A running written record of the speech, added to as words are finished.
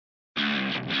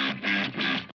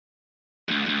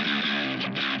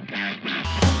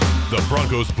The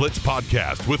Broncos Blitz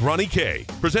podcast with Ronnie Kohrt,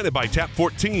 presented by Tap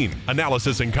 14.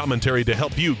 Analysis and commentary to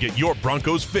help you get your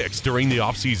Broncos fix during the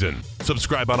offseason.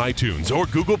 Subscribe on iTunes or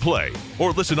Google Play,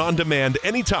 or listen on demand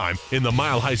anytime in the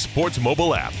Mile High Sports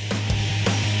mobile app.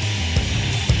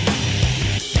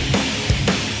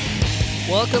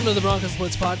 Welcome to the Broncos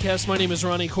Blitz podcast. My name is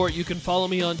Ronnie Kohrt. You can follow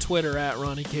me on Twitter at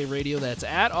Ronnie K Radio. That's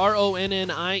at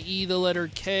RONNIE, the letter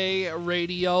K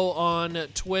Radio on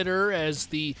Twitter, as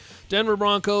the Denver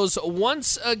Broncos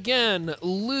once again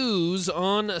lose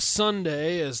on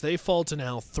Sunday as they fall to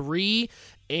now 3-6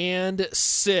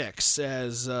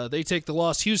 as they take the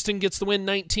loss. Houston gets the win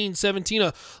 19-17,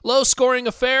 a low-scoring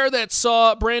affair that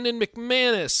saw Brandon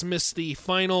McManus miss the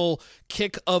final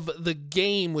kick of the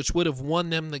game, which would have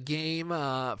won them the game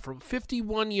from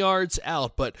 51 yards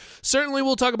out. But certainly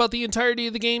we'll talk about the entirety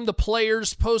of the game, the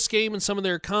players post-game, and some of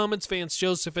their comments, Vance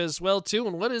Joseph as well, too,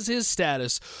 and what is his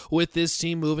status with this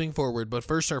team moving forward. But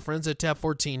first, our friends at Tap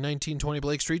 14, 1920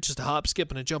 Blake Street, just a hop,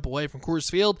 skip, and a jump away from Coors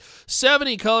Field.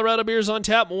 70 Colorado beers on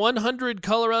tap, 100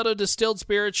 Colorado distilled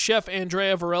spirits. Chef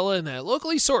Andrea Varela, and that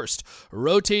locally sourced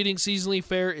rotating seasonally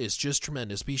fare is just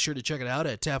tremendous. Be sure to check it out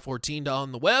at Tap 14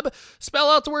 on the web.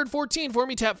 Spell out the word 14 for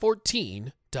me,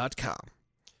 tap14.com.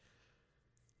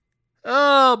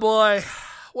 Oh, boy.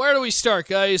 Where do we start,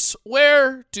 guys?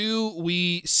 Where do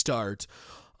we start?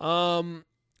 Well,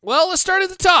 let's start at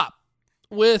the top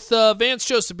with Vance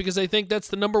Joseph, because I think that's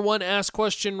the number one asked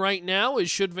question right now, is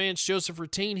should Vance Joseph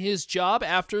retain his job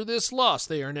after this loss?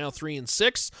 They are now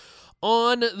 3-6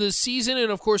 on the season,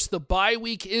 and of course the bye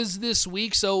week is this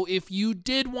week, so if you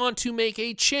did want to make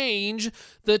a change,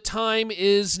 the time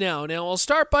is now. Now, I'll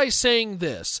start by saying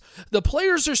this. The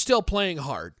players are still playing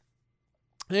hard.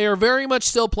 They are very much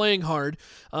still playing hard.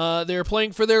 They're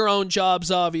playing for their own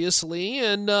jobs, obviously,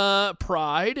 and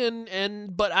pride.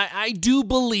 But I do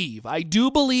believe I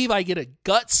get a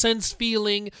gut sense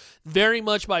feeling very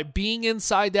much by being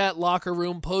inside that locker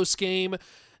room post game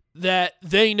that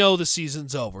they know the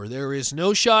season's over. There is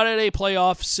no shot at a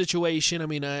playoff situation. I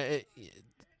mean,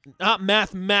 not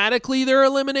mathematically they're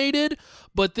eliminated,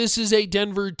 but this is a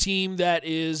Denver team that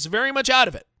is very much out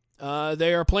of it.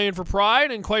 They are playing for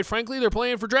pride, and quite frankly, they're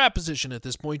playing for draft position at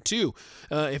this point too.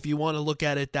 If you want to look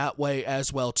at it that way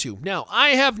as well too. Now, I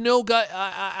have no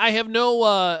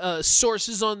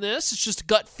sources on this. It's just a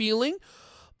gut feeling,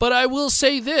 but I will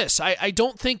say this: I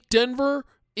don't think Denver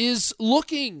is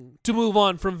looking to move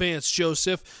on from Vance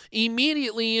Joseph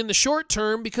immediately in the short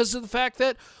term because of the fact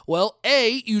that, well,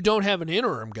 A, you don't have an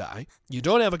interim guy. You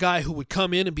don't have a guy who would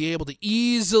come in and be able to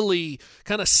easily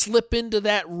kind of slip into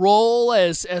that role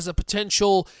as a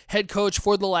potential head coach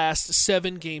for the last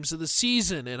 7 games of the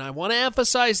season. And I want to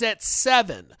emphasize that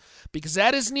 7, because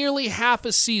that is nearly half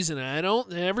a season.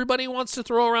 Everybody wants to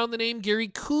throw around the name Gary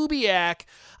Kubiak.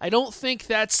 I don't think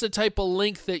that's the type of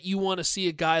length that you want to see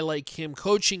a guy like him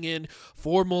coaching in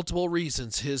for multiple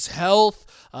reasons. His health,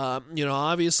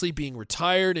 obviously being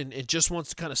retired and just wants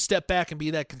to kind of step back and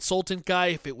be that consultant guy.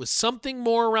 If it was something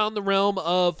more around the realm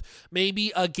of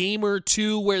maybe a game or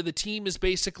two where the team is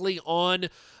basically on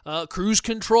cruise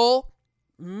control,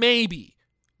 maybe,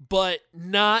 but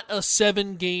not a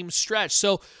 7-game stretch.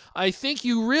 So I think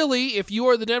you really, if you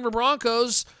are the Denver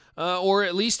Broncos, or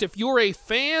at least if you're a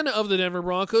fan of the Denver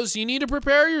Broncos, you need to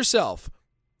prepare yourself.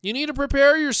 You need to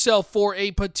prepare yourself for a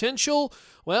potential,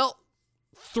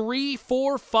 3,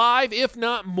 4, 5, if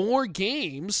not more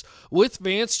games with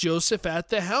Vance Joseph at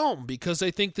the helm, because I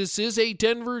think this is a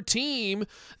Denver team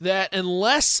that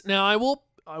I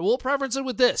will preference it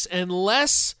with this,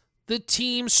 unless the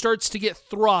team starts to get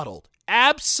throttled,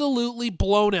 absolutely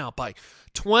blown out by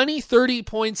 20, 30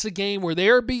 points a game, where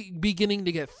they're beginning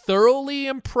to get thoroughly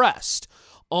impressed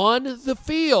on the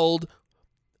field,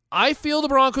 I feel the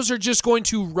Broncos are just going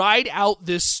to ride out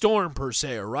this storm, per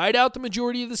se, or ride out the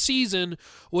majority of the season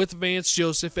with Vance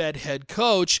Joseph at head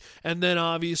coach, and then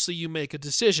obviously you make a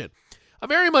decision. I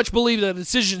very much believe that a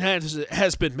decision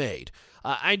has been made.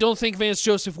 I don't think Vance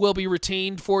Joseph will be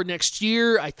retained for next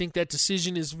year. I think that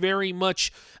decision is very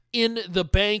much in the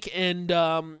bank, and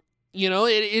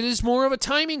it is more of a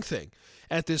timing thing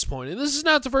at this point. And this is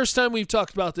not the first time we've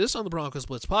talked about this on the Broncos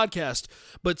Blitz podcast,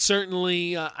 but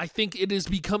certainly I think it is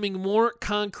becoming more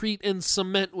concrete and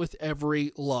cement with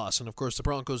every loss. And of course, the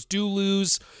Broncos do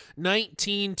lose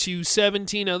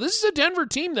 19-17. Now, this is a Denver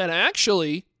team that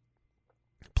actually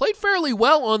played fairly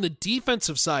well on the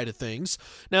defensive side of things.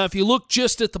 Now, if you look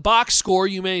just at the box score,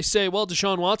 you may say, well,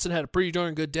 Deshaun Watson had a pretty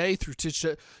darn good day through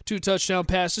 2 touchdown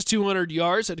passes, 200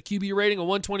 yards, had a QB rating of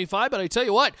 125. But I tell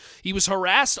you what, he was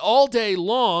harassed all day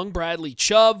long. Bradley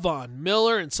Chubb, Von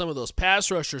Miller, and some of those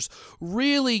pass rushers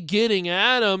really getting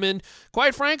at him. And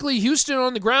quite frankly, Houston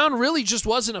on the ground really just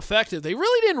wasn't effective. They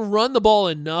really didn't run the ball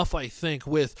enough, I think,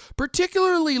 with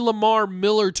particularly Lamar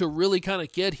Miller to really kind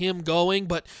of get him going.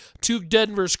 But to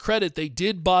Denver's credit, they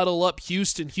did bottle up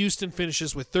Houston. Houston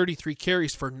finishes with 33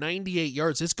 carries for 98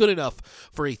 yards. It's good enough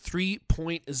for a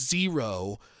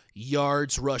 3.0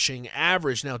 yards rushing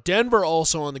average. Now, Denver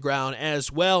also on the ground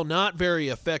as well, not very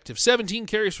effective. 17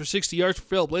 carries for 60 yards for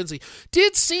Philip Lindsay.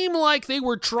 Did seem like they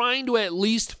were trying to at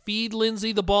least feed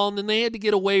Lindsay the ball, and then they had to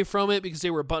get away from it because they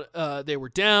were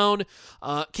down.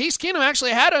 Case Keenum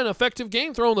actually had an effective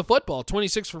game throwing the football.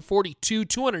 26 for 42,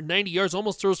 290 yards,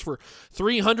 almost throws for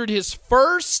 300. His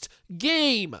first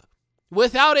game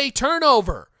without a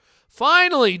turnover.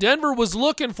 Finally, Denver was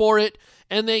looking for it,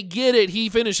 and they get it. He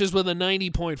finishes with a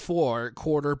 90.4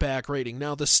 quarterback rating.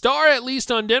 Now, the star, at least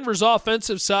on Denver's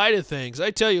offensive side of things,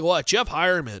 I tell you what, Jeff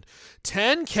Hireman,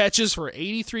 10 catches for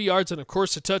 83 yards and, of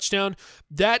course, a touchdown.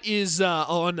 That is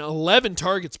on 11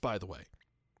 targets, by the way.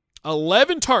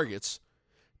 11 targets,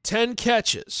 10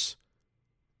 catches.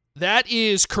 That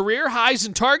is career highs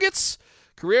in targets,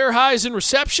 career highs in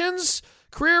receptions,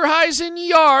 career highs in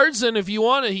yards, and if you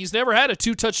want to, he's never had a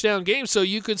 2-touchdown game, so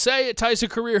you could say it ties a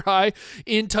career high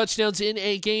in touchdowns in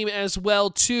a game as well,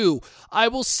 too. I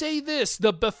will say this,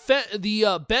 the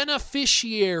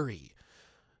beneficiary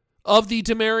of the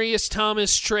Demaryius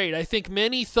Thomas trade, I think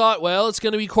many thought, well, it's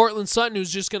going to be Courtland Sutton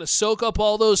who's just going to soak up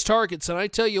all those targets, and I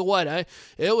tell you what,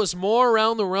 it was more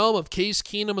around the realm of Case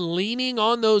Keenum leaning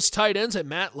on those tight ends, and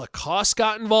Matt Lacoste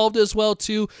got involved as well,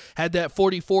 too, had that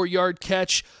 44-yard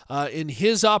catch in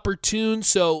his opportune,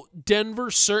 so Denver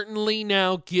certainly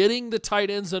now getting the tight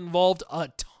ends involved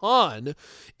a ton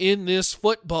in this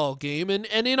football game, and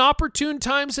in opportune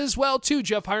times as well, too.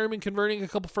 Jeff Hireman converting a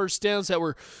couple first downs that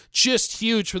were just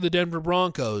huge for the Denver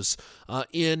Broncos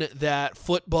in that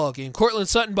football game. Courtland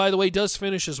Sutton, by the way, does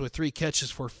finishes with 3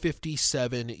 catches for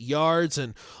 57 yards,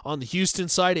 and on the Houston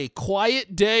side, a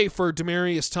quiet day for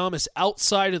Demaryius Thomas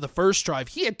outside of the first drive.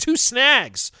 He had 2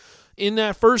 snags in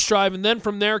that first drive, and then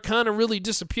from there kind of really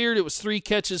disappeared. It was 3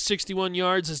 catches, 61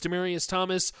 yards as Demaryius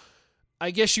Thomas,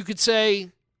 I guess you could say,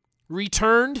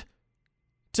 returned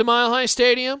to Mile High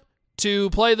Stadium to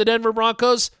play the Denver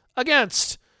Broncos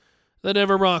against the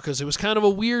Denver Broncos. It was kind of a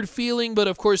weird feeling, but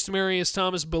of course, Demaryius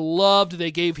Thomas beloved.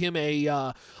 They gave him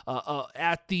after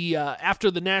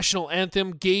the national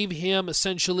anthem, gave him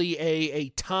essentially a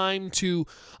time to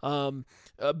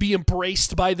be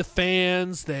embraced by the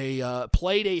fans. They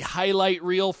played a highlight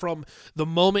reel from the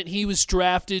moment he was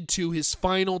drafted to his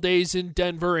final days in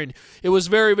Denver, and it was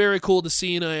very, very cool to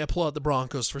see, and I applaud the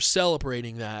Broncos for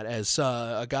celebrating that as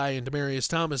a guy in Demaryius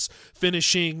Thomas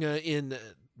finishing in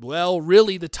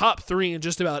really the top 3 in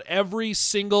just about every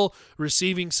single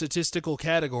receiving statistical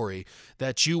category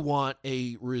that you want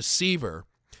a receiver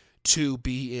to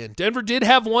be in. Denver did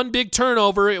have one big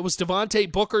turnover. It was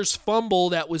Devontae Booker's fumble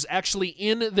that was actually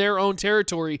in their own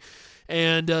territory,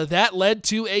 and that led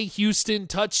to a Houston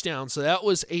touchdown. So that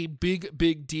was a big,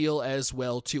 big deal as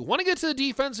well, too. Want to get to the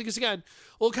defense because, again,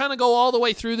 we'll kind of go all the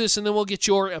way through this, and then we'll get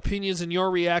your opinions and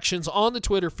your reactions on the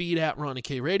Twitter feed at Ronnie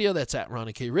K Radio. That's at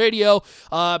Ronnie K Radio.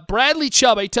 Bradley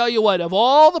Chubb, I tell you what, of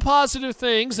all the positive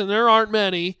things, and there aren't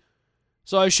many,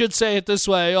 so I should say it this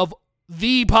way, of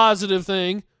the positive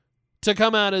thing to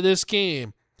come out of this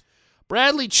game,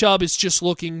 Bradley Chubb is just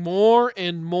looking more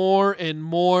and more and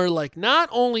more like not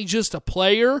only just a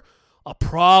player, a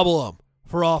problem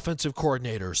for offensive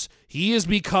coordinators. He is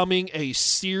becoming a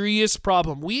serious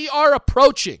problem. We are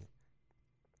approaching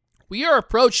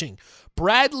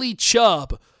Bradley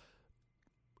Chubb,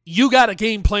 you got a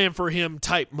game plan for him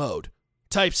type mode,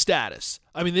 type status.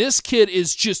 I mean, this kid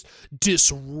is just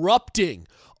disrupting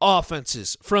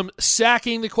offenses from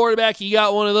sacking the quarterback. He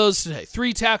got one of those today.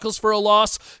 3 tackles for a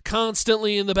loss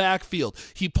constantly in the backfield.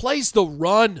 He plays the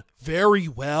run very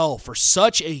well for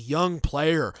such a young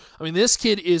player. I mean, this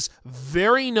kid is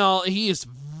very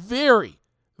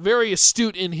very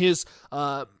astute in his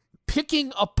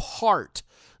picking apart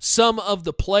some of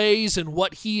the plays and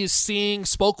what he is seeing.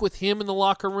 Spoke with him in the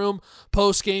locker room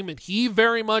post-game, and he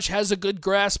very much has a good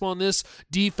grasp on this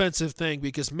defensive thing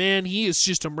because, man, he is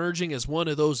just emerging as one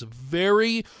of those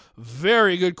very,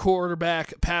 very good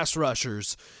quarterback pass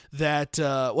rushers that,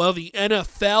 the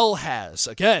NFL has.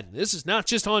 Again, this is not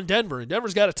just on Denver, and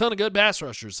Denver's got a ton of good pass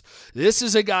rushers. This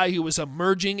is a guy who is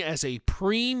emerging as a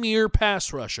premier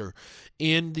pass rusher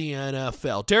in the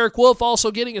NFL. Derek Wolfe also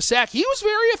getting a sack. He was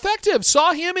very effective.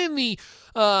 Saw him in the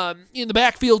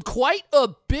backfield quite a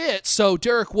bit. So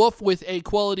Derek Wolfe with a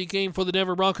quality game for the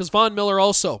Denver Broncos. Von Miller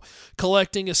also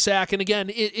collecting a sack. And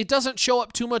again, it doesn't show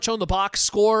up too much on the box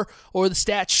score or the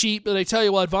stat sheet, but I tell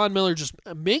you what, Von Miller just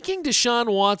making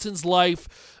Deshaun Watson's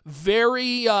life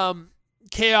very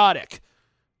chaotic.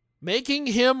 Making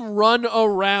him run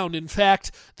around. In fact,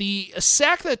 the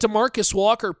sack that DeMarcus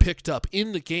Walker picked up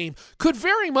in the game could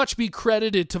very much be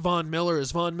credited to Von Miller, as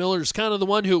Von Miller is kind of the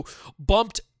one who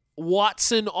bumped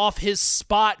Watson off his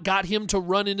spot, got him to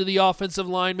run into the offensive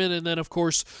lineman, and then, of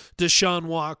course, DeMarcus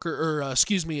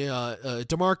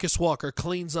Walker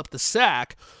cleans up the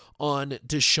sack on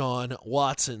Deshaun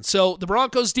Watson. So the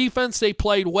Broncos defense, they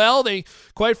played well. They,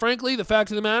 quite frankly, the fact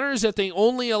of the matter is that they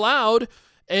only allowed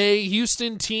a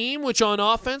Houston team, which on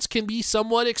offense can be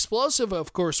somewhat explosive,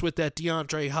 of course, with that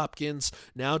DeAndre Hopkins,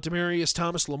 now Demaryius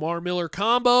Thomas, Lamar Miller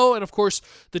combo, and of course,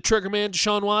 the triggerman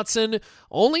Deshaun Watson,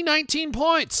 only 19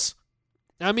 points.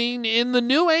 I mean, in the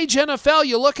new age NFL,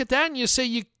 you look at that and you say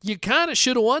you kind of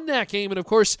should have won that game. And, of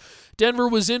course, Denver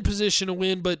was in position to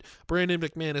win, but Brandon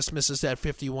McManus misses that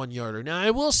 51-yarder. Now,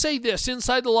 I will say this.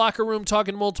 Inside the locker room,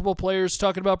 talking to multiple players,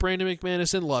 talking about Brandon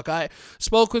McManus. And, look, I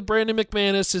spoke with Brandon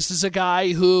McManus. This is a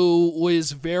guy who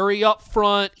was very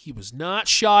upfront. He was not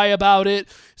shy about it.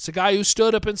 It's a guy who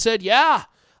stood up and said, yeah,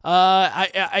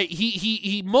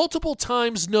 he multiple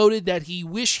times noted that he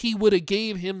wished he would have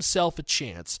gave himself a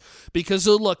chance because,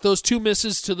 look, those two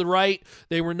misses to the right,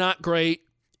 they were not great.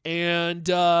 And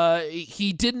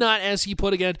he did not, as he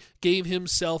put again, gave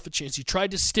himself a chance. He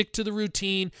tried to stick to the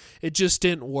routine. It just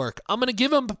didn't work. I'm going to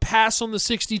give him a pass on the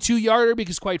 62-yarder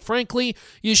because, quite frankly,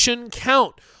 you shouldn't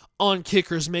count on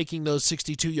kickers making those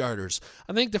 62-yarders.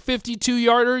 I think the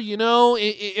 52-yarder,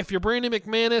 if you're Brandon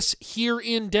McManus here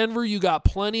in Denver, you got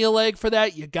plenty of leg for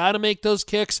that. You got to make those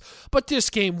kicks. But this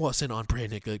game wasn't on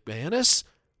Brandon McManus.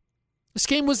 This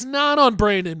game was not on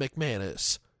Brandon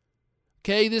McManus.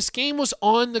 Okay, this game was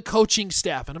on the coaching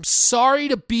staff. And I'm sorry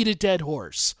to beat a dead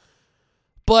horse,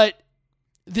 but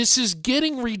this is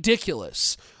getting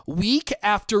ridiculous. Week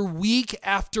after week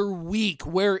after week,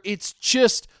 where it's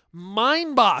just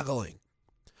mind-boggling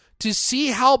to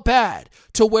see how bad,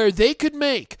 to where they could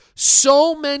make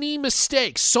so many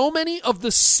mistakes, so many of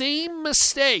the same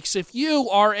mistakes. If you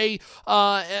are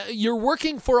you're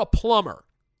working for a plumber,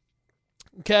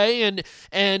 okay,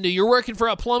 and you're working for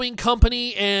a plumbing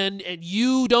company and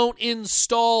you don't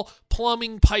install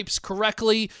plumbing pipes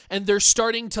correctly and they're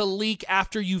starting to leak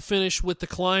after you finish with the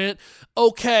client,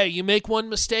 okay, you make one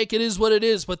mistake, it is what it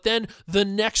is. But then the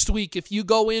next week, if you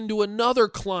go into another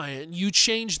client, you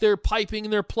change their piping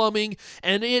and their plumbing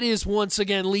and it is once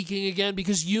again leaking again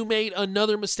because you made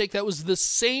another mistake that was the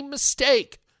same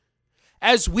mistake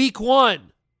as week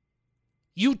one,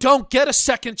 you don't get a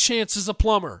second chance as a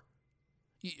plumber.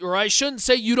 Or I shouldn't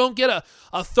say you don't get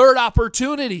a third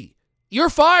opportunity. You're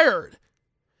fired.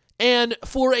 And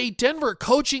for a Denver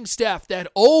coaching staff that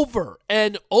over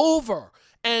and over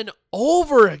and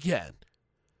over again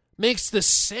makes the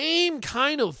same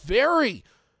kind of very,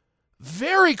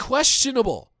 very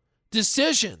questionable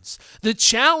decisions. The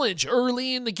challenge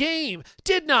early in the game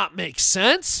did not make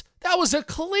sense. That was a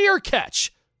clear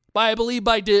catch by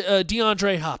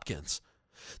DeAndre Hopkins.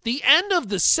 The end of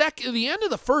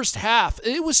the first half,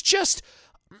 it was just,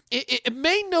 it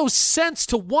made no sense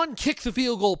to one kick the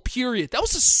field goal, period. That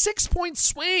was a 6-point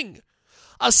swing.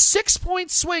 A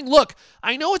 6-point swing. Look,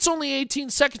 I know it's only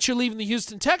 18 seconds you're leaving the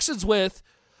Houston Texans with,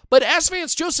 but as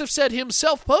Vance Joseph said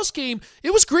himself post-game,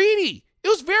 it was greedy. It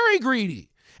was very greedy.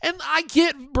 And I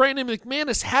get Brandon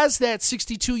McManus has that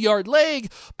 62-yard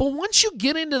leg, but once you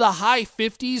get into the high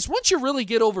 50s, once you really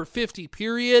get over 50,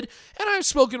 period, and I've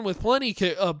spoken with plenty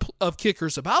of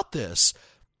kickers about this,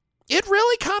 it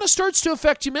really kind of starts to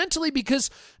affect you mentally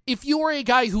because if you're a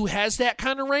guy who has that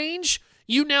kind of range,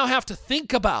 you now have to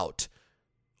think about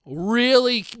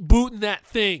really booting that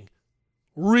thing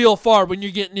real far when you're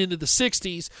getting into the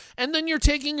 60s, and then you're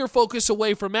taking your focus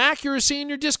away from accuracy and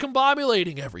you're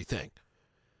discombobulating everything.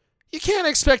 You can't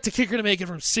expect a kicker to make it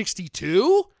from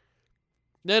 62.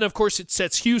 Then, of course, it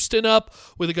sets Houston up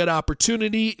with a good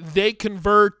opportunity. They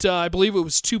convert, I believe it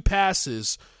was 2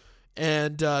 passes,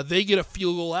 and they get a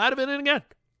field goal out of it. And again,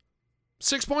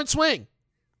 6-point swing.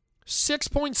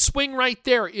 6-point swing right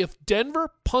there. If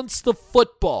Denver punts the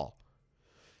football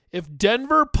in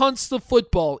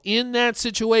that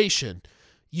situation,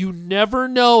 you never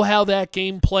know how that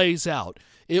game plays out.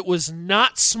 It was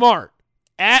not smart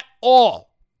at all.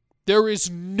 There is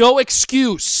no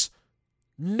excuse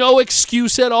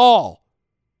at all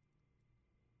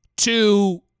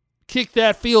to kick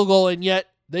that field goal, and yet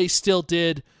they still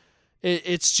did.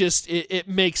 It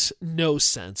makes no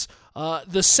sense.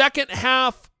 The second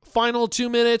half, final 2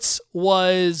 minutes,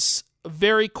 was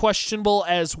very questionable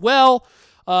as well.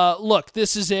 Look,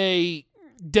 this is a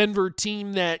Denver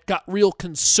team that got real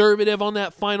conservative on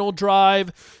that final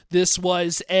drive. This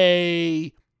was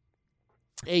a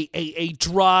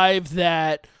drive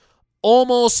that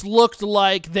almost looked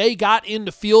like they got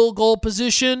into field goal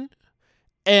position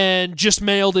and just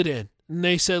mailed it in. And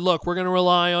they said, look, we're going to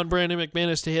rely on Brandon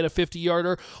McManus to hit a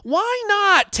 50-yarder. Why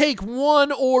not take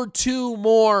one or two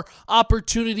more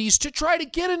opportunities to try to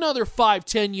get another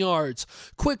 5-10 yards?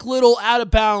 Quick little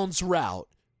out-of-bounds route.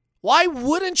 Why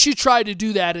wouldn't you try to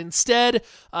do that? Instead,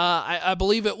 I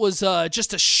believe it was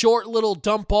just a short little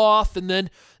dump off, and then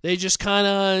they just kind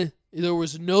of, there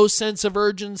was no sense of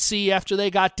urgency after they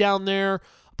got down there.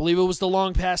 I believe it was the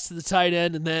long pass to the tight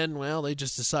end, and then, well, they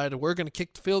just decided we're going to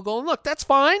kick the field goal. And look, that's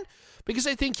fine, because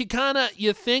I think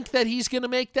you think that he's going to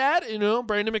make that.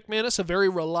 Brandon McManus, a very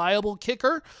reliable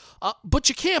kicker, but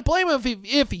you can't blame him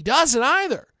if he doesn't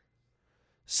either.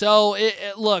 So,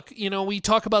 look, we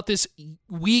talk about this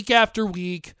week after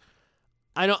week.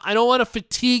 I don't want to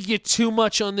fatigue you too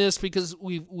much on this because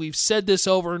we've said this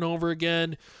over and over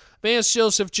again. Vance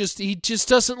Joseph he just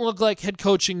doesn't look like head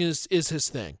coaching is his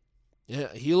thing.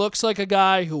 Yeah, he looks like a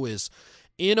guy who is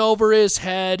in over his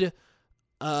head,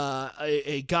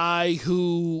 a guy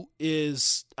who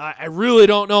is, I really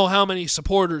don't know how many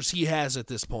supporters he has at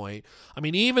this point. I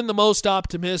mean, even the most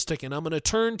optimistic, and I'm going to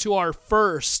turn to our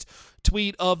first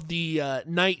tweet of the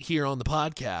night here on the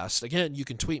podcast. Again, you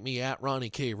can tweet me at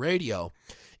Ronnie K Radio.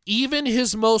 Even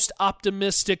his most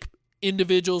optimistic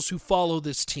individuals who follow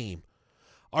this team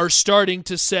are starting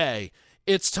to say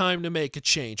it's time to make a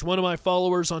change. One of my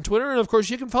followers on Twitter, and of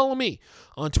course you can follow me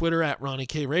on Twitter at Ronnie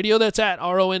K Radio. That's at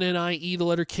RONNIE, the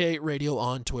letter K, Radio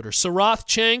on Twitter. Sarath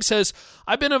Chang says,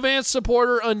 I've been a Vance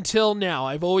supporter until now.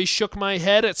 I've always shook my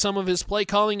head at some of his play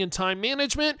calling and time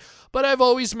management, but I've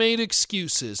always made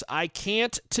excuses. I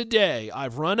can't today.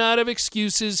 I've run out of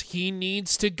excuses. He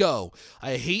needs to go.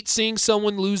 I hate seeing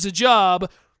someone lose a job,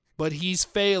 but he's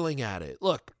failing at it.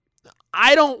 Look,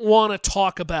 I don't want to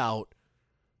talk about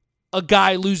a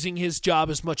guy losing his job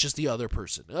as much as the other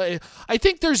person. I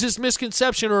think there's this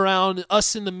misconception around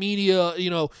us in the media,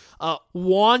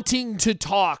 wanting to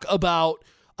talk about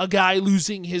a guy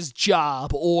losing his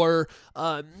job, or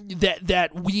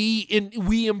that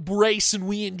we embrace and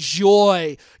we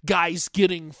enjoy guys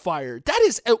getting fired. That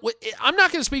is, I'm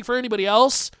not going to speak for anybody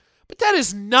else, but that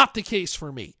is not the case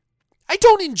for me. I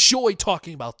don't enjoy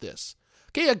talking about this.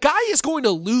 Okay, a guy is going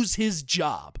to lose his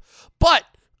job, but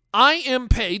I am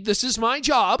paid. This is my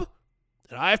job,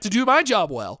 and I have to do my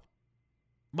job well.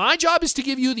 My job is to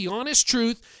give you the honest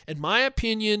truth and my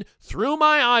opinion through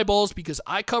my eyeballs, because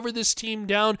I cover this team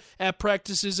down at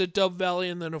practices at Dove Valley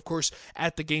and then, of course,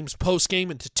 at the game's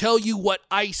postgame, and to tell you what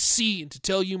I see and to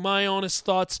tell you my honest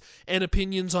thoughts and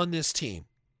opinions on this team.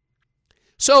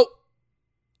 So,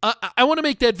 I want to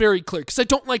make that very clear because I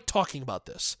don't like talking about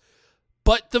this.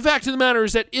 But the fact of the matter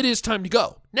is that it is time to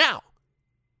go. Now,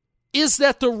 is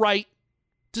that the right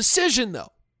decision,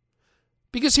 though?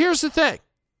 Because here's the thing.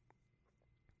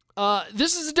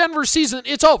 This is a Denver season.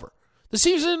 It's over. The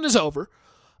season is over.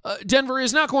 Denver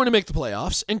is not going to make the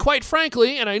playoffs. And quite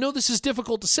frankly, and I know this is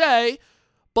difficult to say,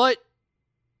 but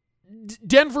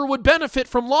Denver would benefit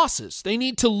from losses. They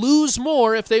need to lose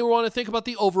more if they want to think about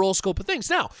the overall scope of things.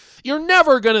 Now, you're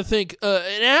never going to think,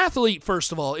 an athlete,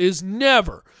 first of all, is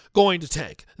never going to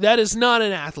tank. That is not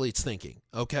an athlete's thinking,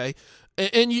 okay?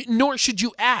 Nor should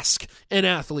you ask an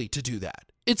athlete to do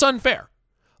that. It's unfair.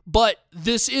 But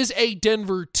this is a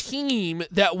Denver team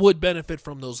that would benefit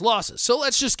from those losses. So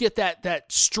let's just get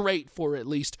that straight for at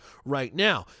least right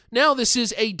now. Now this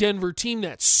is a Denver team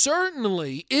that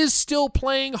certainly is still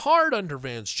playing hard under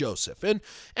Vance Joseph. And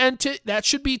that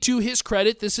should be to his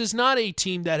credit. This is not a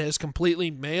team that has completely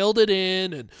mailed it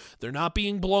in, and they're not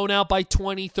being blown out by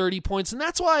 20, 30 points. And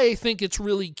that's why I think it's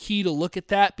really key to look at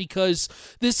that, because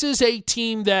this is a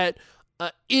team that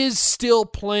is still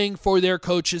playing for their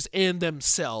coaches and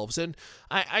themselves. And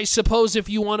I suppose if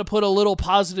you want to put a little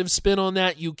positive spin on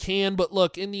that, you can. But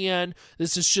look, in the end,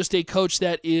 this is just a coach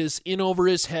that is in over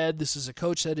his head. This is a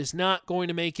coach that is not going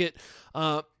to make it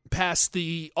past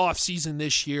the offseason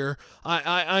this year.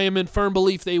 I am in firm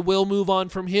belief they will move on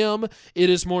from him. It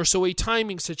is more so a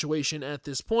timing situation at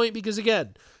this point because,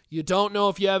 again, you don't know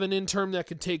if you have an interim that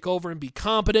could take over and be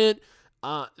competent.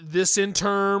 This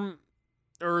interim,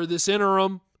 not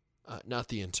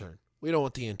the intern. We don't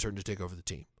want the intern to take over the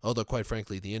team. Although, quite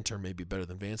frankly, the intern may be better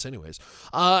than Vance anyways.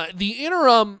 The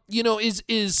interim,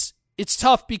 it's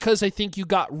tough because I think you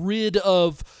got rid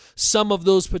of some of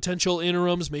those potential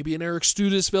interims, maybe an Eric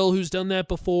Studesville who's done that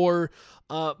before.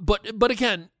 But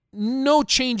again, no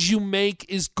change you make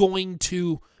is going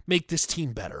to make this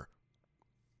team better.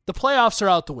 The playoffs are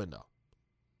out the window.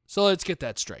 So let's get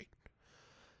that straight.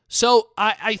 So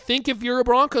I think if you're a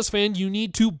Broncos fan, you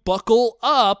need to buckle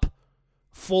up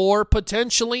for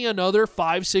potentially another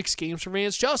 5-6 games for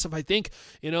Vance Joseph. I think,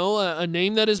 a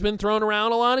name that has been thrown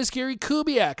around a lot is Gary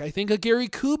Kubiak. I think a Gary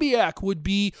Kubiak would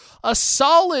be a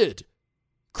solid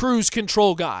cruise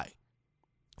control guy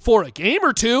for a game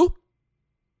or two.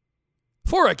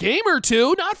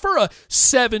 Not for a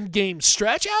 7-game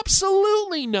stretch.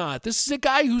 Absolutely not. This is a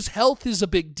guy whose health is a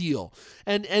big deal.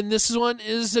 And this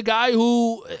is a guy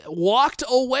who walked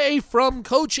away from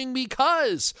coaching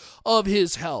because of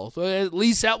his health. At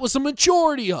least that was the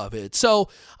majority of it. So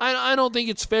I don't think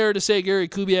it's fair to say Gary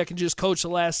Kubiak can just coach the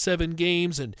last 7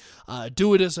 games and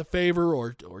do it as a favor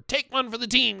or take one for the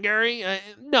team, Gary.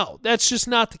 No, that's just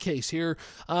not the case here.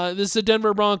 This is a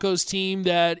Denver Broncos team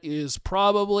that is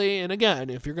probably, and again,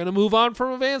 if you're going to move on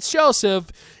from Vance Joseph,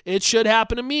 it should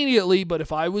happen immediately. But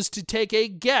if I was to take a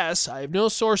guess, I have no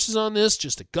sources on this,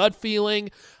 just a gut feeling,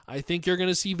 I think you're going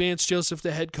to see Vance Joseph,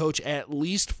 the head coach, at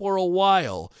least for a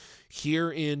while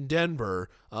here in Denver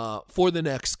for the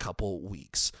next couple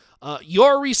weeks.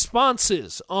 Your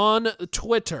responses on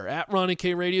Twitter at Ronnie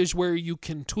K Radio is where you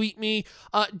can tweet me.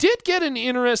 Did get an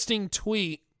interesting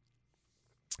tweet,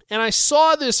 and I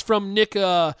saw this from Nick,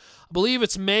 I believe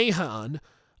it's Mahan.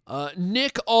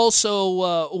 Nick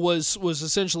also was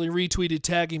essentially retweeted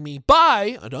tagging me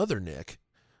by another Nick.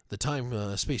 The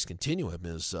time-space continuum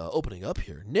is opening up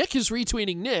here. Nick is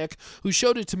retweeting Nick, who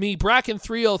showed it to me,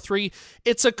 Bracken303.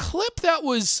 It's a clip that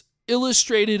was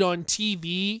illustrated on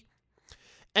TV,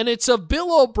 and it's of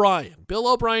Bill O'Brien. Bill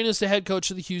O'Brien is the head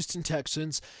coach of the Houston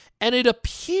Texans, and it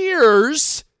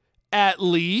appears, at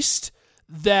least,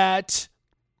 that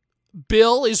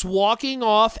Bill is walking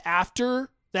off after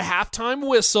the halftime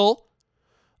whistle.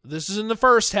 This is in the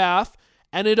first half.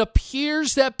 And it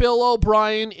appears that Bill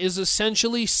O'Brien is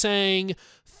essentially saying,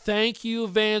 thank you,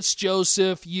 Vance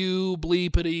Joseph, you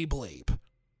bleepity bleep.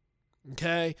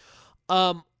 Okay?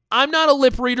 I'm not a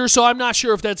lip reader, so I'm not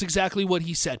sure if that's exactly what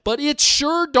he said. But it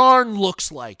sure darn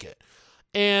looks like it.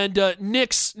 And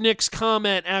Nick's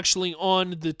comment actually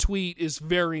on the tweet is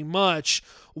very much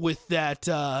with that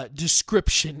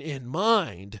description in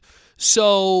mind.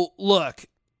 So, look,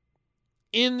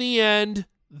 in the end,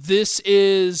 this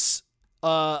is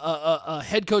a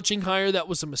head coaching hire that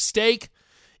was a mistake.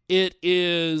 It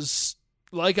is,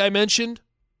 like I mentioned,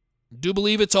 do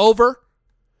believe it's over.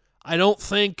 I don't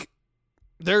think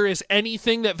there is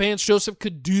anything that Vance Joseph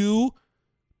could do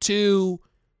to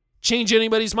change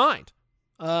anybody's mind.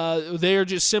 They are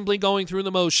just simply going through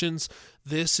the motions.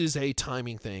 This is a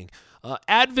timing thing.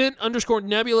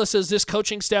 Advent_Nebula says this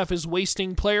coaching staff is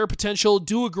wasting player potential.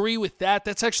 Do agree with that.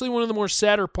 That's actually one of the more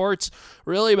sadder parts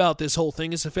really about this whole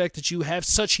thing is the fact that you have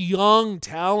such young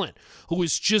talent who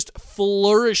is just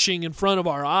flourishing in front of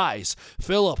our eyes.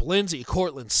 Phillip, Lindsey,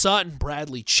 Cortland Sutton,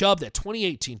 Bradley Chubb. That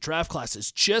 2018 draft class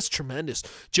is just tremendous.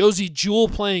 Josie Jewell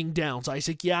playing downs.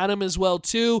 Isaac Yiadom as well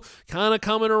too. Kind of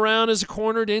coming around as a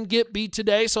corner. Didn't get beat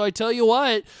today. So I tell you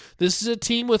what, this is a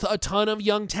team with a ton of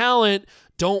young talent.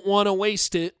 Don't want to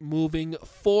waste it moving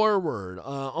forward.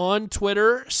 On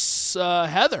Twitter,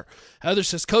 Heather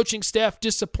says, coaching staff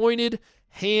disappointed,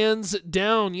 hands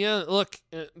down. Yeah, look,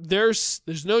 there's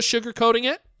no sugarcoating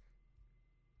it.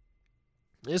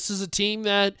 This is a team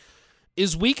that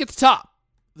is weak at the top.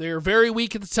 They're very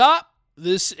weak at the top.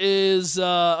 This is,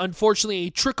 unfortunately, a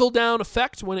trickle-down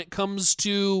effect when it comes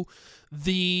to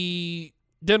the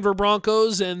Denver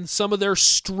Broncos and some of their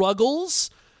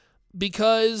struggles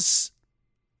because,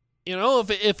 you know,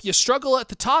 if you struggle at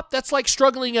the top, that's like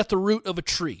struggling at the root of a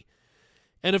tree.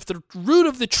 And if the root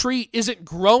of the tree isn't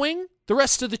growing, the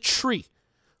rest of the tree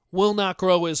will not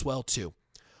grow as well too.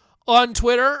 On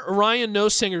Twitter, Ryan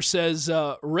Nosinger says,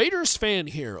 Raiders fan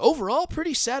here. Overall,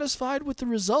 pretty satisfied with the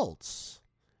results.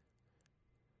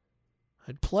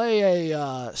 I'd play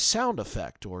a sound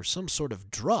effect or some sort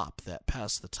of drop that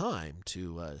passed the time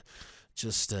to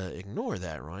just ignore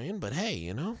that, Ryan. But hey,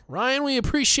 you know, Ryan, we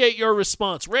appreciate your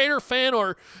response. Raider fan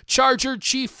or Charger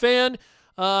Chief fan,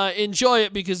 enjoy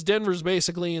it because Denver's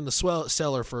basically in the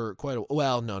cellar for quite a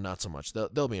while. No, not so much.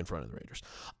 They'll be in front of the Raiders.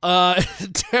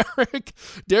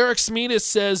 Derek Smedes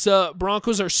says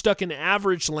Broncos are stuck in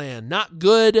average land. Not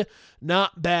good,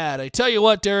 not bad. I tell you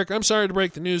what, Derek, I'm sorry to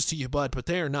break the news to you, bud, but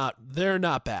they're not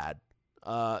bad.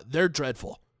 They're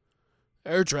dreadful.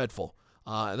 They're dreadful.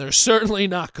 They're certainly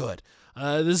not good.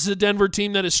 This is a Denver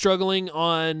team that is struggling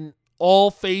on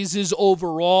all phases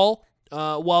overall.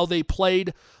 While they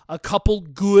played a couple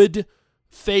good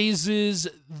phases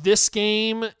this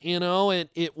game,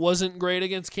 it wasn't great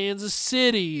against Kansas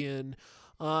City. And,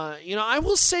 I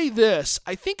will say this.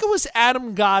 I think it was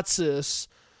Adam Gotsis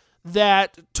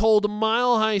that told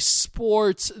Mile High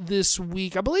Sports this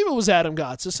week. I believe it was Adam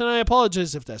Gotsis, and I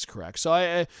apologize if that's correct. So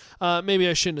I maybe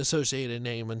I shouldn't associate a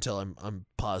name until I'm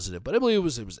positive, but I believe it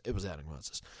was Adam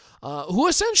Gotsis, who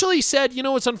essentially said,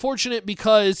 it's unfortunate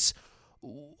because,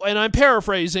 and I'm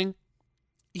paraphrasing,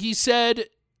 he said,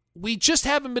 we just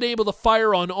haven't been able to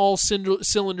fire on all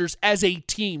cylinders as a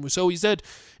team. So he said,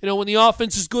 when the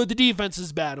offense is good, the defense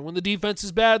is bad. And when the defense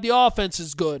is bad, the offense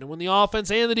is good. And when the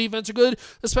offense and the defense are good,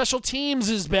 the special teams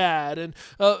is bad. And,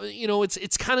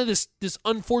 it's kind of this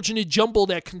unfortunate jumble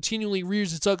that continually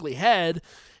rears its ugly head.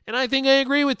 And I think I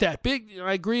agree with that.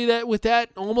 I agree with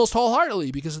that almost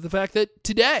wholeheartedly because of the fact that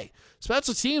today,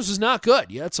 special teams was not good.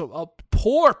 Yeah, it's a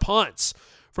poor punts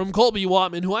from Colby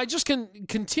Watman, who I just can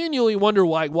continually wonder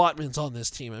why Watman's on this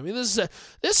team. I mean, this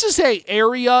is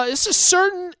a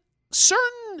certain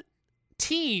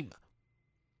team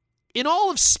in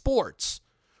all of sports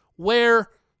where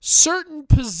certain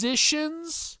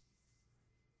positions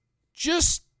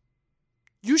just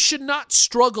you should not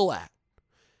struggle at.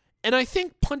 And I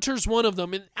think punter's one of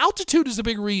them, and altitude is a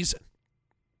big reason.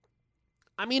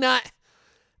 I mean, I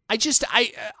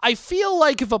feel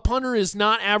like if a punter is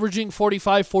not averaging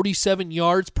 45, 47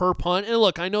 yards per punt, and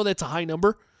look, I know that's a high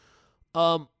number,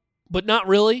 but not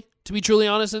really, to be truly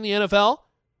honest, in the NFL.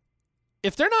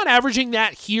 If they're not averaging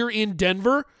that here in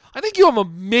Denver, I think you have a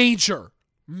major,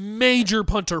 major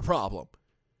punter problem.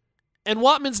 And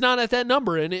Watman's not at that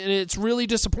number, and it's really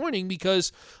disappointing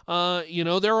because,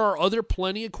 there are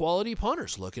plenty of quality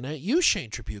punters looking at you, Shane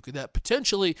Tripucka, that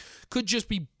potentially could just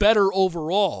be better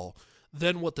overall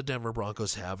than what the Denver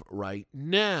Broncos have right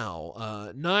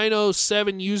now.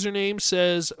 907 username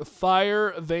says,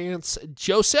 fire Vance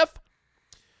Joseph.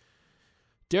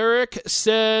 Derek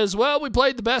says, well, we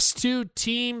played the best two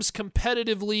teams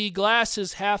competitively. Glass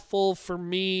is half full for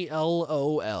me,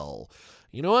 LOL.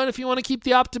 You know what? If you want to keep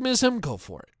the optimism, go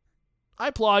for it. I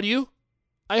applaud you.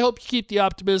 I hope you keep the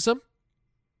optimism.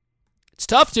 It's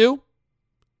tough to,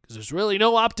 because there's really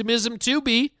no optimism to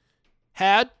be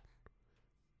had.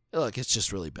 Look, it's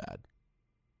just really bad.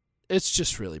 It's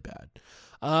just really bad.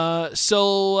 That's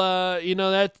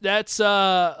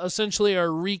essentially our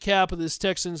recap of this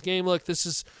Texans game. Look, this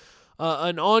is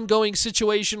an ongoing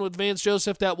situation with Vance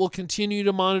Joseph that we'll continue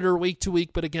to monitor week to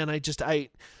week. But again, I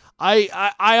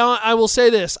will say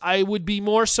this. I would be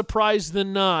more surprised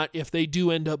than not if they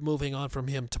do end up moving on from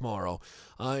him tomorrow.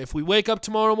 If we wake up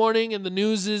tomorrow morning and the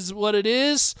news is what it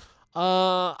is,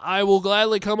 I will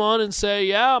gladly come on and say,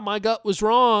 yeah, my gut was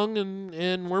wrong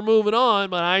and we're moving on,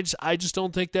 but I just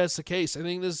don't think that's the case. I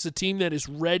think this is a team that is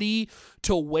ready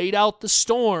to wait out the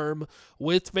storm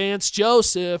with Vance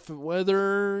Joseph,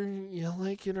 whether you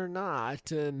like it or not.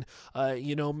 And,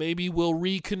 maybe we'll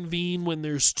reconvene when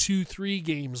there's 2-3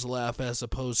 games left as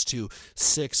opposed to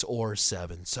 6 or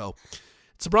 7. So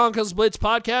it's the Broncos Blitz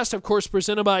podcast, of course,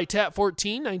 presented by Tap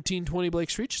 14, 1920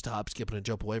 Blake Street, just a hop, skip, and a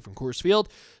jump away from Coors Field.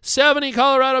 70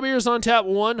 Colorado beers on tap,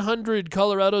 100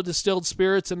 Colorado distilled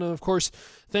spirits, and, of course,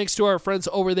 thanks to our friends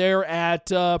over there at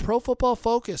Pro Football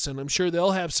Focus, and I'm sure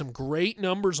they'll have some great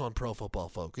numbers on Pro Football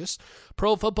Focus.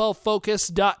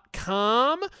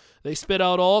 ProFootballFocus.com. They spit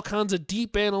out all kinds of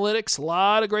deep analytics, a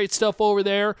lot of great stuff over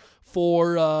there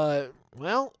for,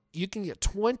 you can get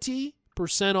 20%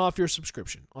 off your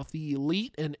subscription, off the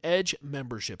Elite and Edge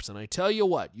memberships. And I tell you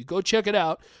what, you go check it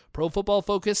out,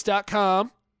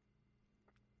 ProFootballFocus.com.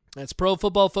 That's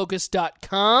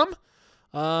ProFootballFocus.com.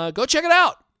 Go check it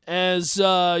out as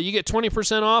you get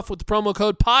 20% off with the promo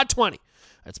code POD20.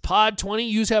 That's POD20.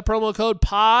 Use that promo code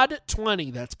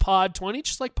POD20. That's POD20,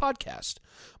 just like podcast,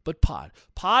 but pod.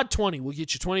 POD20 will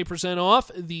get you 20%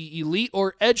 off the Elite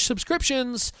or Edge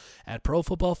subscriptions at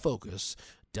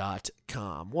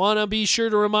ProFootballFocus.com. Want to be sure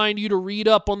to remind you to read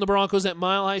up on the Broncos at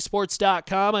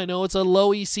milehighsports.com. I know it's a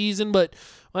lowy season, but,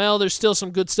 there's still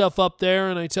some good stuff up there.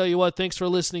 And I tell you what, thanks for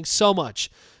listening so much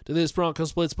to this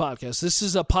Broncos Blitz podcast. This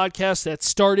is a podcast that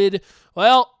started,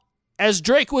 as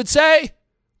Drake would say,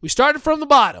 we started from the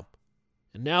bottom,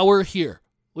 and now we're here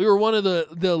We were one of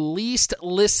the least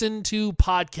listened to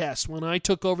podcasts when I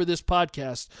took over this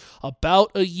podcast about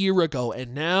a year ago.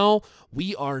 And now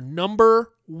we are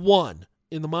number one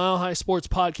in the Mile High Sports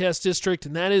Podcast District,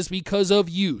 and that is because of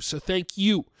you. So thank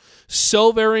you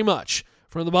so very much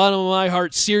from the bottom of my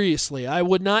heart. Seriously, I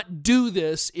would not do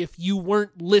this if you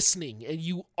weren't listening, and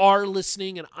you are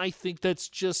listening, and I think that's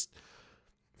just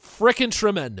frickin'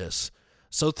 tremendous.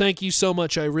 So thank you so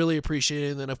much. I really appreciate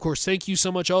it. And then, of course, thank you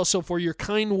so much also for your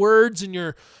kind words and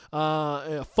your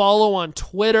follow on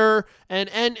Twitter. And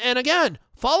again,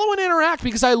 follow and interact,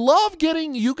 because I love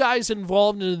getting you guys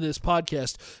involved in this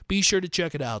podcast. Be sure to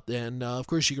check it out. And, of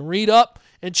course, you can read up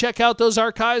and check out those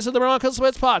archives of the Broncos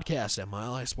Blitz podcast at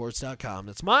milehighsports.com.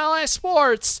 That's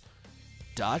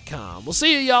milehighsports.com. We'll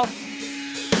see you, y'all.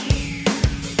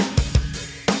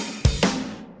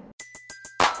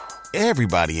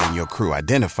 Everybody in your crew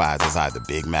identifies as either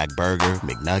Big Mac Burger,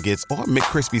 McNuggets, or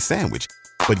McCrispy Sandwich.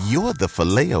 But you're the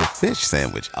Filet-O-Fish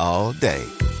Sandwich all day.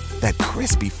 That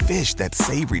crispy fish, that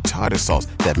savory tartar sauce,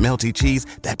 that melty cheese,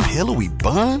 that pillowy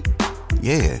bun.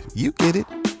 Yeah, you get it.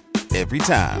 Every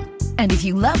time. And if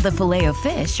you love the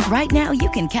Filet-O-Fish, right now you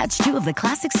can catch two of the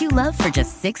classics you love for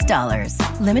just $6.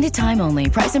 Limited time only.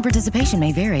 Price and participation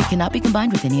may vary. Cannot be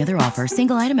combined with any other offer.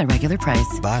 Single item at regular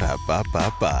price.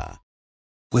 Ba-da-ba-ba-ba.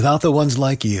 Without the ones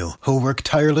like you, who work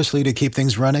tirelessly to keep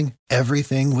things running,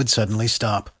 everything would suddenly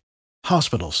stop.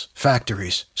 Hospitals,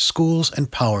 factories, schools,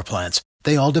 and power plants,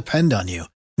 they all depend on you.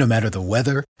 No matter the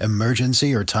weather,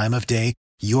 emergency, or time of day,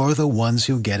 you're the ones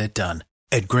who get it done.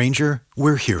 At Grainger,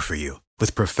 we're here for you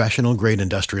with professional-grade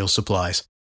industrial supplies.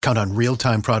 Count on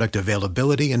real-time product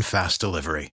availability and fast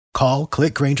delivery. Call,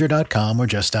 click Grainger.com, or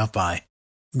just stop by.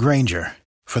 Grainger,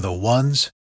 for the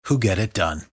ones who get it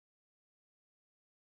done.